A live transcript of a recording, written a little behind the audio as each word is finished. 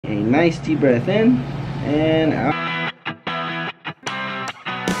a nice deep breath in and out.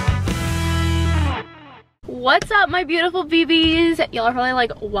 What's up, my beautiful BBs? Y'all are probably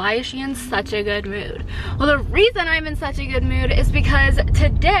like, why is she in such a good mood? Well, the reason I'm in such a good mood is because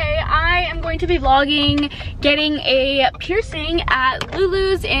today I am going to be vlogging getting a piercing at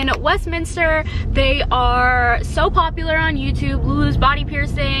Lulu's in Westminster. They are so popular on YouTube, Lulu's body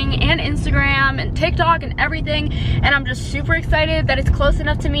piercing and Instagram and TikTok and everything, and I'm just super excited that it's close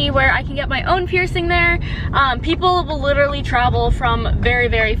enough to me where I can get my own piercing there. People will literally travel from very,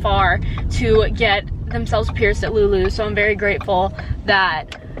 very far to get themselves pierced at Lulu, so I'm very grateful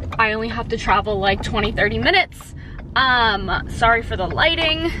that I only have to travel like 20-30 minutes. Sorry for the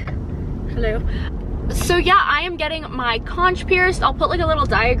lighting. Hello. So yeah, I am getting my conch pierced. I'll put like a little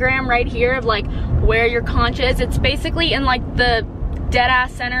diagram right here of like where your conch is. It's basically in like the dead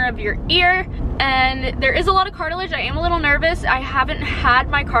ass center of your ear, and there is a lot of cartilage. I am a little nervous. I haven't had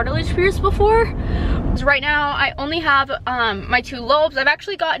my cartilage pierced before. So right now I only have my 2 lobes. I've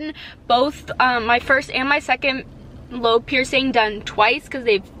actually gotten both my first and my second lobe piercing done twice because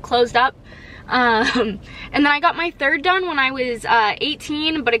they've closed up. And then I got my 3rd done when I was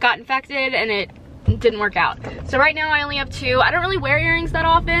 18, but it got infected and it didn't work out. So right now I only have 2. I don't really wear earrings that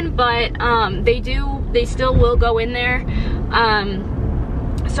often, but they still will go in there.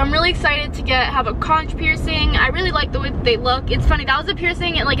 So I'm really excited to have a conch piercing. I really like the way they look. It's funny, that was a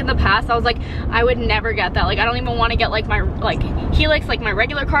piercing and like in the past I was like, I would never get that. Like I don't even want to get like my helix, like my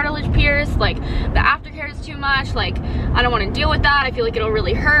regular cartilage pierced. Like the aftercare is too much. Like I don't want to deal with that. I feel like it'll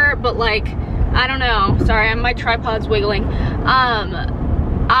really hurt, but like I don't know. Sorry, my tripod's wiggling.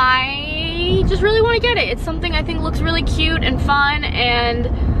 I just really want to get it. It's something I think looks really cute and fun, and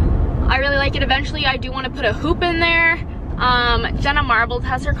I really like it. Eventually I do want to put a hoop in there. Jenna Marbles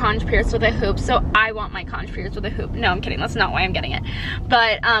has her conch pierced with a hoop, so I want my conch pierced with a hoop. No, I'm kidding, that's not why I'm getting it.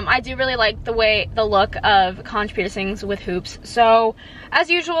 But I do really like the look of conch piercings with hoops. So as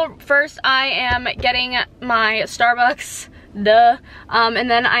usual, first I am getting my Starbucks, duh,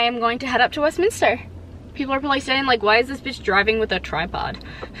 and then I am going to head up to Westminster. People are probably saying like, why is this bitch driving with a tripod?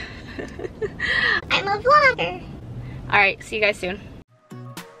 I'm a vlogger. Alright, see you guys soon.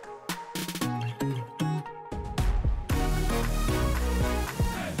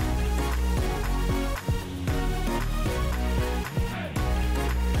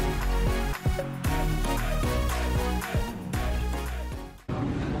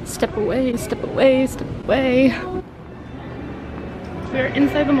 Step away, step away, step away. We're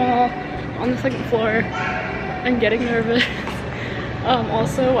inside the mall on the 2nd floor. I'm getting nervous.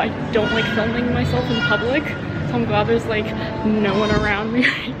 Also, I don't like filming myself in public, so I'm glad there's like no one around me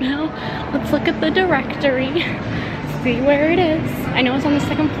right now. Let's look at the directory, see where it is. I know it's on the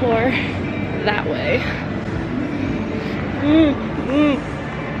 2nd floor, that way.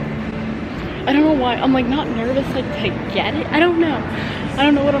 I don't know why, I'm like not nervous like to get it. I don't know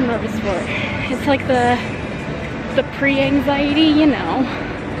what I'm nervous for. It's like the pre-anxiety, you know.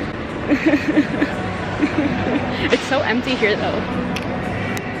 It's so empty here though,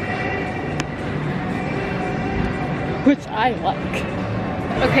 which I like.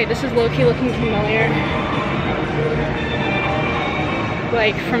 Okay, this is low-key looking familiar,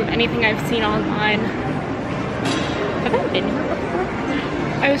 like from anything I've seen online. Have I been here before?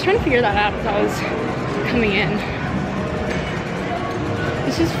 I was trying to figure that out as I was coming in.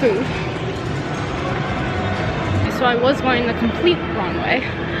 This is food. So I was going the complete wrong way.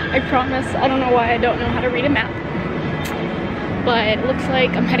 I promise. I don't know why I don't know how to read a map. But it looks like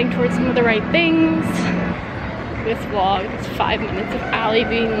I'm heading towards some of the right things. This vlog, it's 5 minutes of Allie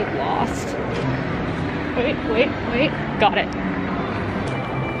being lost. Wait. Got it.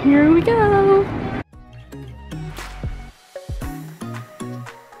 Here we go.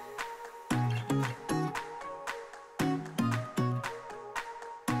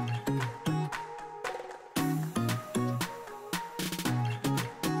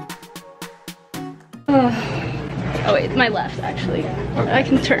 Oh wait, it's my left actually. Okay. I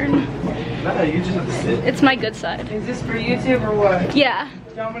can turn. No, you just have to sit. It's my good side. Is this for YouTube or what? Yeah.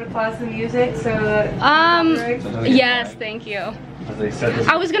 Do you want me to pause the music so that yes, thank you.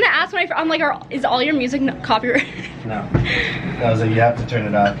 I was gonna ask I'm like, is all your music copyrighted? No. I was like, you have to turn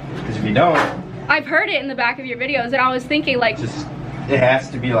it off, because if you don't, I've heard it in the back of your videos, and I was thinking like, it has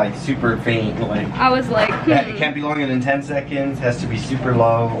to be like super faint. Like I was like, it can't be longer than 10 seconds. It has to be super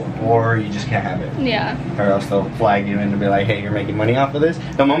low, or you just can't have it. Yeah. Or else they'll flag you and be like, hey, you're making money off of this.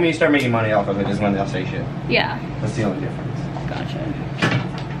 The moment you start making money off of it is when they'll say shit. Yeah. That's the only difference. Gotcha.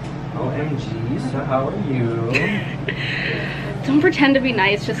 OMG, so how are you? Don't pretend to be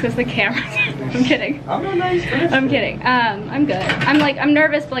nice just because the camera's I'm kidding. I'm a nice person. I'm kidding. I'm good. I'm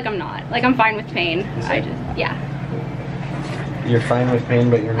nervous, but like I'm not. Like I'm fine with pain. Yeah. You're fine with pain,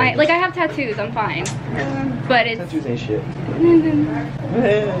 but you're I have tattoos, I'm fine. But it's... Tattoos ain't shit.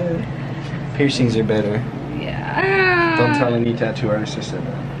 Piercings are better. Yeah. Don't tell any tattoo artist I said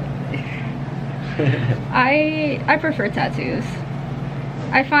that. I prefer tattoos.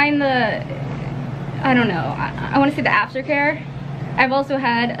 I find I don't know, I want to say the aftercare. I've also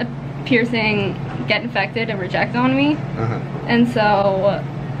had a piercing get infected and reject on me. And so,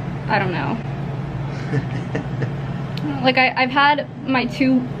 I don't know. Like I've had my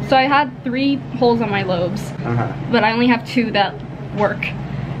so I had 3 holes on my lobes, but I only have 2 that work.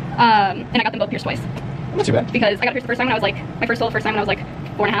 And I got them both pierced twice. Not too bad. Because I got it pierced the first time when I was like, my first hole the first time when I was like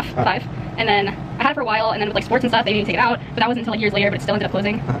 4.5, 5. And then I had it for a while, and then with like sports and stuff, they didn't take it out. But that wasn't until like years later, but it still ended up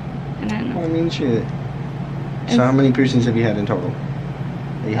closing. And then... I mean, shit. So how many piercings have you had in total?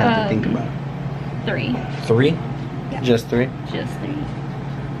 That you have to think about. 3. 3? Yeah. Just 3? Just 3.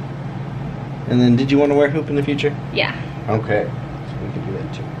 And then did you want to wear hoop in the future? Yeah. Okay. So we can do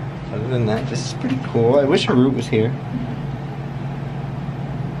that too. Other than that, this is pretty cool. I wish Harut was here.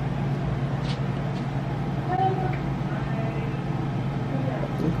 I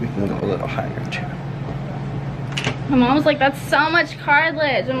think we can go a little higher too. My mom was like, that's so much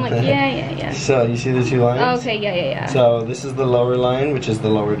cartilage. I'm like, yeah. So, you see the 2 lines? Okay, yeah. So, this is the lower line, which is the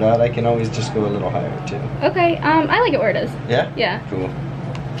lower dot. I can always just go a little higher too. Okay, I like it where it is. Yeah? Yeah. Cool.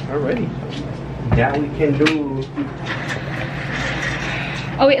 Alrighty. That we can do.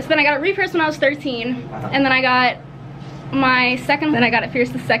 Oh wait, so then I got it re-pierced when I was 13, and then I got my second, then I got it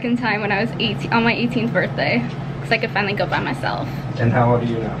pierced the second time when I was 18, on my 18th birthday, because I could finally go by myself. And how old are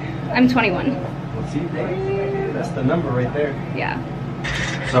you now? I'm 21. Well, see, that's the number right there. Yeah.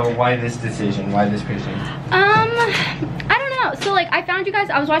 So why this decision? Why this piercing? I don't know. So like, I found you guys,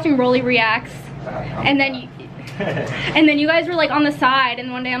 I was watching Rolly Reacts, and then you guys were like on the side,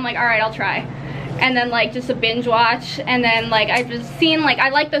 and one day I'm like, all right, I'll try. And then like just a binge watch, and then like I've just seen like I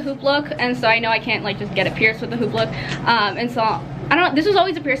like the hoop look, and so I know I can't like just get it pierced with the hoop look. And so I don't know, this was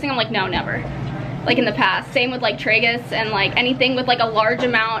always a piercing. I'm like, no, never. Like in the past. Same with like tragus and like anything with like a large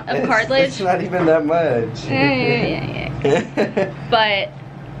amount of cartilage. It's not even that much. Yeah. But,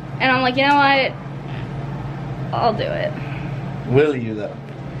 and I'm like, you know what? I'll do it. Will you though?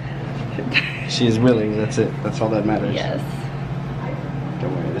 She is willing, that's it. That's all that matters. Yes.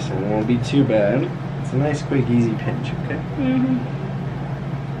 Don't worry, this one won't be too bad. It's a nice, quick, easy pinch, okay?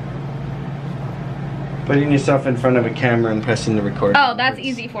 Putting yourself in front of a camera and pressing the record. Oh, that's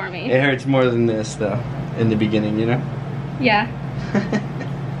easy for me. It hurts more than this, though, in the beginning, you know? Yeah.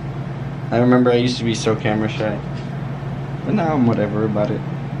 I remember I used to be so camera shy. But now I'm whatever about it.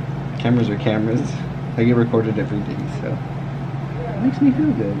 Cameras are cameras. I get recorded every day, so it makes me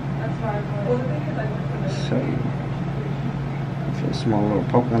feel good. So, a small little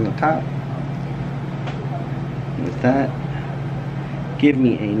poke on the top. With that, give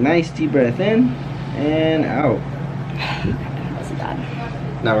me a nice deep breath in and out. That wasn't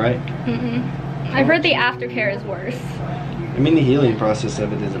bad. Not right? I've heard the aftercare is worse. I mean, the healing process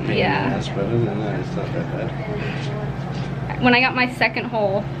of it is a pain in the Yeah. ass, but other than that, it's not that bad. When I got my second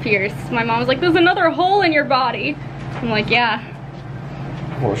hole pierced, my mom was like, there's another hole in your body. I'm like, yeah.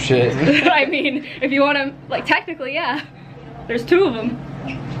 Oh shit. I mean, if you want to, like, technically, yeah. There's 2 of them.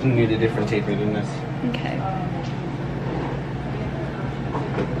 You need a different taper than this. Okay.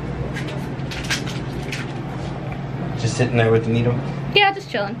 Just sitting there with the needle? Yeah, just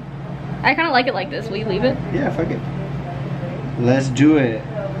chilling. I kind of like it like this. Will you leave it? Yeah, fuck it. Let's do it.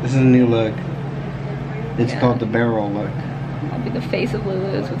 This is a new look. It's called the barrel look. I'll be the face of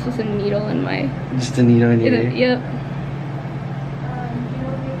Lulu's with just a needle in my... Just a needle in your ear? Yep.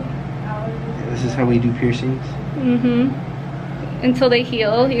 This is how we do piercings? Until they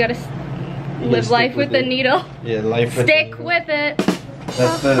heal, you gotta live life with the needle. Yeah, life with Stick the needle. with it.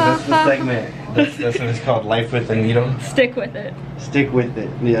 That's the segment. That's what it's called, life with the needle. Stick with it. Stick with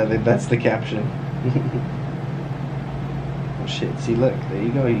it. Yeah, that's the caption. Oh shit, see look, there you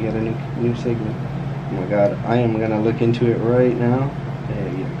go, you got a new segment. Oh my god, I am gonna look into it right now. There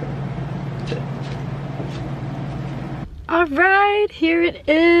you go. That's it. Alright, here it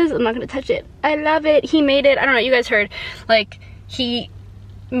is. I'm not gonna touch it. I love it. He made it, I don't know, you guys heard, like, he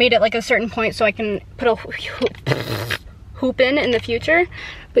made it like a certain point so I can put a hoop in the future.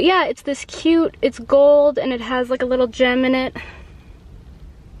 But yeah, it's this cute, it's gold, and it has like a little gem in it.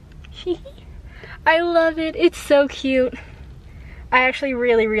 I love it. It's so cute. I actually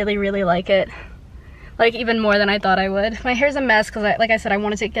really like it. Like even more than I thought I would. My hair's a mess because like I said, I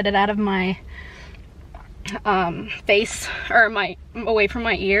wanted to get it out of my face, or away from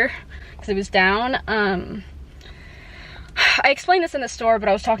my ear, because it was down. I explained this in the store, but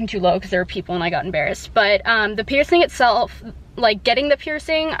I was talking too low because there were people and I got embarrassed. But the piercing itself, like getting the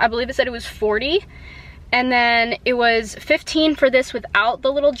piercing, I believe it said it was 40. And then it was 15 for this without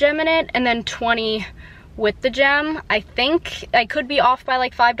the little gem in it, and then 20 with the gem. I think I could be off by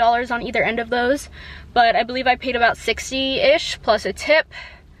like $5 on either end of those, but I believe I paid about 60-ish plus a tip.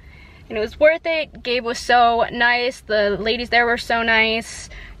 And it was worth it. Gabe was so nice. The ladies there were so nice.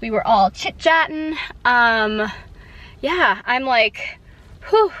 We were all chit-chatting. Yeah, I'm like,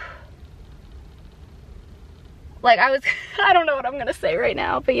 whew. Like I don't know what I'm gonna say right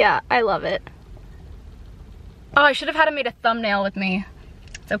now, but yeah, I love it. Oh, I should have had him made a thumbnail with me.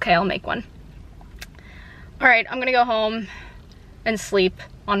 It's okay, I'll make one. All right, I'm gonna go home and sleep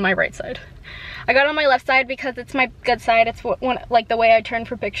on my right side. I got on my left side because it's my good side. It's like the way I turn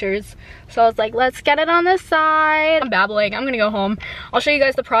for pictures. So I was like, let's get it on this side. I'm babbling, I'm gonna go home. I'll show you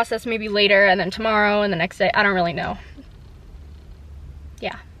guys the process maybe later, and then tomorrow and the next day. I don't really know.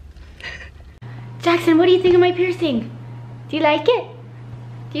 Yeah. Jackson, what do you think of my piercing? Do you like it?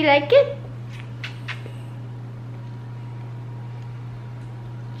 Do you like it?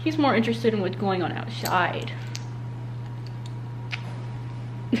 He's more interested in what's going on outside.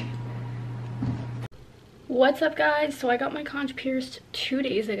 What's up, guys? So I got my conch pierced 2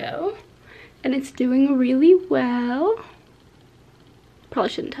 days ago and it's doing really well. Probably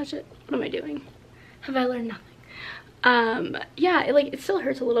shouldn't touch it. What am I doing? Have I learned nothing? Yeah, it still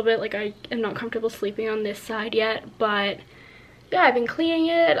hurts a little bit. Like I am not comfortable sleeping on this side yet, but yeah, I've been cleaning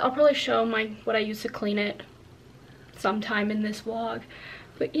it. I'll probably show what I use to clean it sometime in this vlog.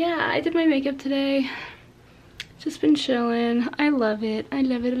 But yeah, I did my makeup today. Just been chilling. I love it. I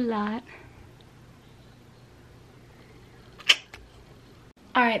love it a lot.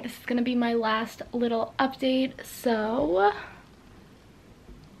 Alright, this is gonna be my last little update. So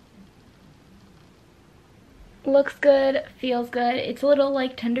looks good, feels good. It's a little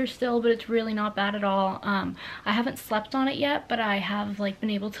like tender still, but it's really not bad at all. I haven't slept on it yet, but I have like been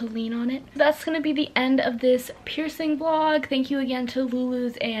able to lean on it. That's gonna be the end of this piercing vlog. Thank you again to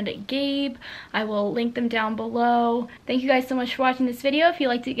Lulu's and Gabe. I will link them down below. Thank you guys so much for watching this video. If you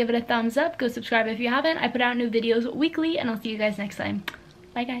liked it, give it a thumbs up. Go subscribe if you haven't. I put out new videos weekly, and I'll see you guys next time.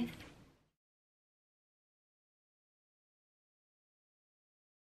 Bye guys.